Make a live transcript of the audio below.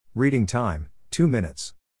Reading time, 2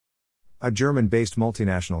 minutes. A German-based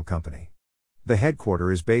multinational company. The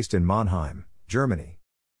headquarters is based in Mannheim, Germany.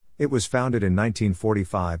 It was founded in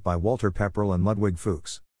 1945 by Walter Pepperl and Ludwig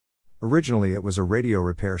Fuchs. Originally it was a radio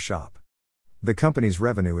repair shop. The company's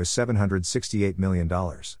revenue is $768 million.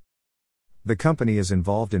 The company is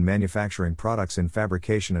involved in manufacturing products in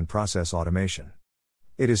fabrication and process automation.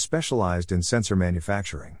 It is specialized in sensor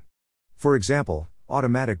manufacturing. For example,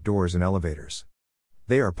 automatic doors and elevators.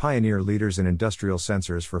 They are pioneer leaders in industrial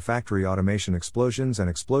sensors for factory automation, explosions and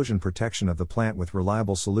explosion protection of the plant with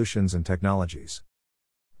reliable solutions and technologies.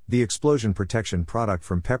 The explosion protection product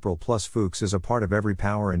from Pepperl+Fuchs is a part of every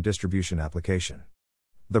power and distribution application.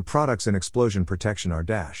 The products in explosion protection are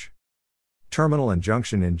terminal and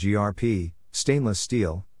junction in GRP, stainless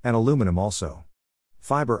steel, and aluminum also.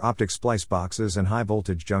 Fiber optic splice boxes and high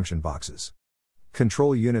voltage junction boxes.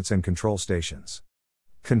 Control units and control stations.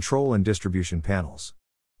 Control and distribution panels.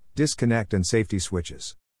 Disconnect and safety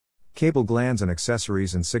switches. Cable glands and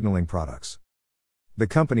accessories and signaling products. The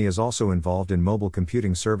company is also involved in mobile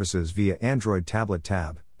computing services via Android tablet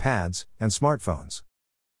pads, and smartphones.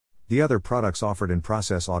 The other products offered in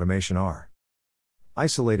process automation are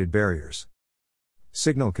isolated barriers,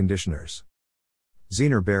 signal conditioners,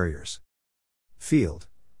 Zener barriers, field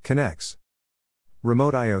connects,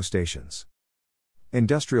 remote I/O stations,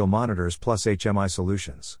 industrial monitors plus HMI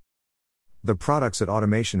solutions. The products at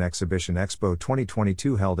Automation Exhibition Expo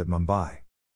 2022 held at Mumbai.